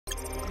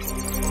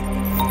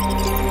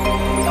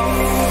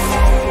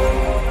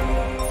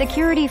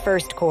Security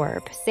First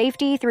Corp.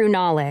 Safety through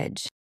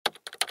knowledge.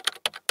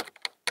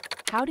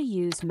 How to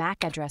use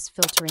MAC address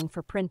filtering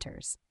for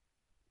printers.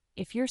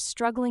 If you're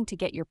struggling to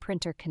get your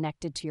printer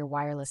connected to your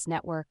wireless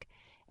network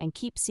and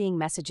keep seeing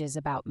messages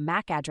about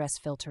MAC address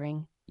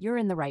filtering, you're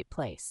in the right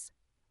place.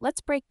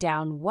 Let's break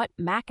down what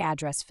MAC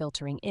address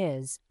filtering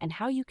is and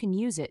how you can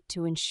use it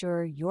to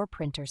ensure your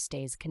printer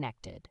stays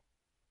connected.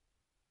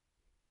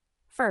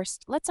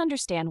 First, let's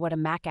understand what a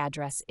MAC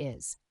address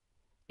is.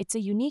 It's a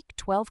unique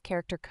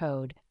 12-character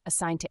code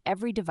assigned to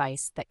every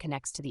device that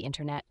connects to the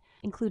internet,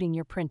 including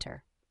your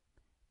printer.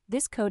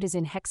 This code is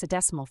in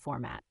hexadecimal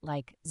format,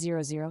 like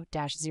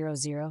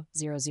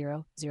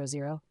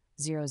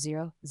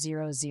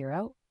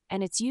 00-0000000000,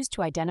 and it's used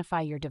to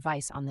identify your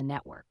device on the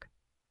network.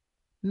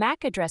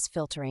 MAC address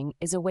filtering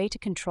is a way to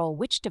control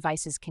which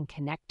devices can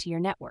connect to your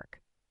network.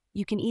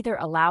 You can either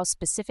allow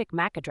specific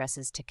MAC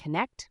addresses to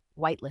connect,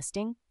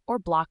 whitelisting, or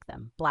block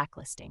them,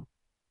 blacklisting.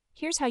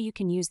 Here's how you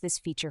can use this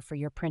feature for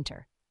your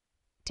printer.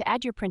 To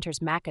add your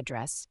printer's MAC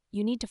address,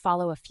 you need to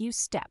follow a few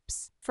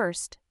steps.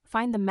 First,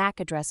 find the MAC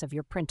address of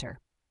your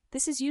printer.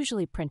 This is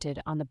usually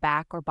printed on the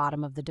back or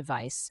bottom of the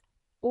device,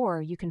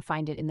 or you can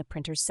find it in the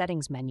printer's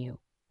settings menu.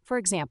 For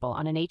example,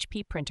 on an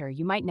HP printer,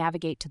 you might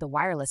navigate to the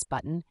wireless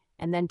button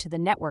and then to the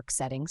network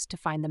settings to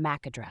find the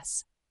MAC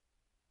address.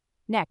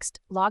 Next,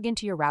 log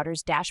into your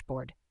router's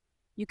dashboard.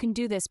 You can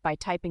do this by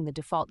typing the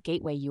default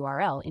gateway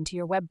URL into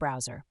your web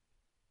browser.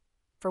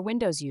 For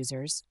Windows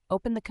users,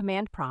 open the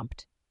command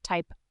prompt,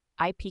 type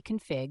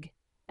ipconfig,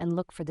 and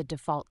look for the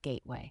default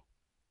gateway.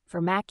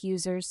 For Mac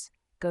users,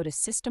 go to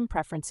System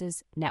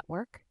Preferences,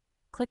 Network,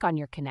 click on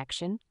your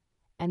connection,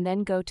 and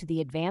then go to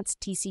the Advanced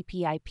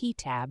TCP/IP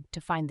tab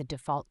to find the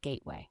default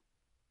gateway.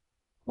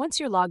 Once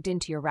you're logged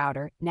into your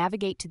router,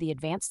 navigate to the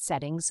Advanced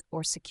Settings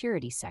or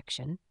Security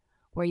section,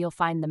 where you'll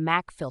find the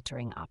MAC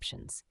filtering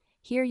options.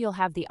 Here you'll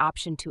have the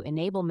option to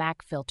enable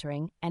MAC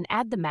filtering and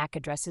add the MAC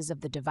addresses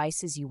of the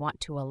devices you want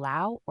to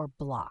allow or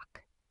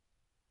block.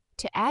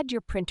 To add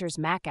your printer's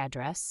MAC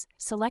address,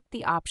 select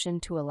the option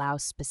to allow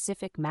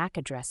specific MAC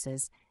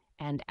addresses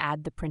and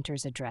add the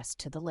printer's address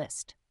to the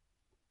list.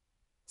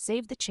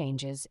 Save the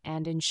changes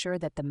and ensure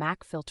that the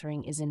MAC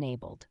filtering is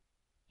enabled.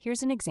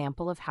 Here's an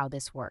example of how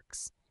this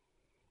works.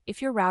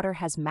 If your router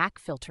has MAC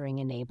filtering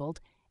enabled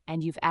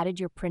and you've added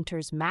your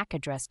printer's MAC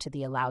address to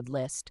the allowed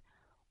list,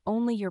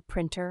 only your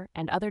printer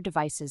and other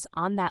devices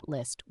on that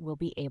list will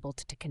be able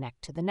to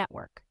connect to the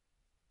network.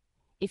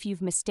 If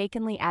you've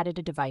mistakenly added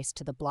a device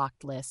to the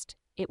blocked list,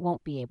 it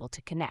won't be able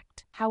to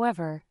connect.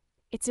 However,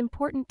 it's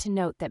important to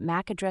note that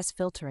MAC address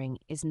filtering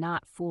is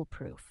not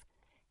foolproof.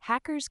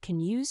 Hackers can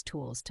use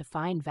tools to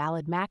find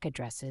valid MAC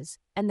addresses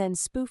and then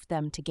spoof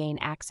them to gain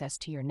access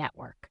to your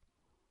network.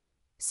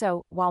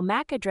 So, while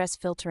MAC address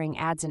filtering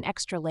adds an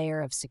extra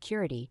layer of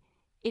security,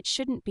 it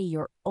shouldn't be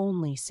your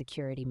only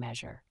security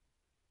measure.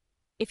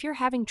 If you're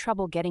having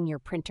trouble getting your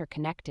printer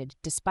connected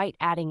despite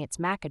adding its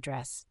MAC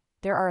address,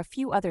 there are a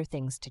few other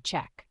things to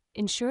check.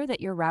 Ensure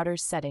that your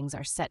router's settings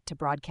are set to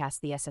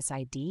broadcast the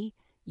SSID,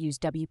 use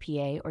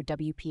WPA or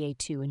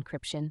WPA2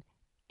 encryption,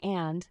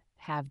 and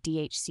have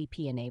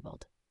DHCP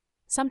enabled.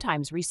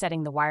 Sometimes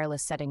resetting the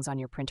wireless settings on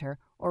your printer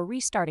or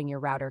restarting your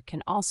router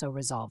can also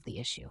resolve the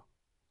issue.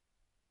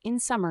 In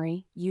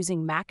summary,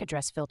 using MAC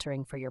address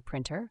filtering for your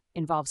printer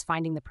involves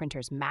finding the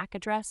printer's MAC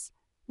address,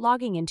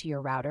 logging into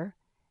your router,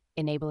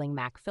 enabling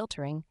MAC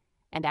filtering,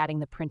 and adding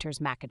the printer's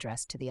MAC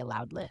address to the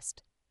allowed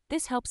list.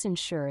 This helps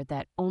ensure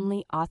that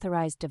only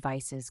authorized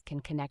devices can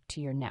connect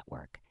to your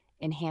network,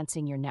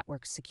 enhancing your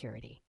network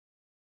security.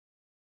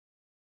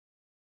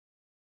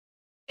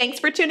 Thanks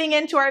for tuning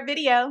in to our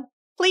video.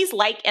 Please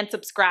like and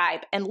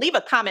subscribe and leave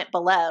a comment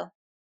below.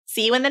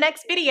 See you in the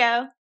next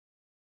video.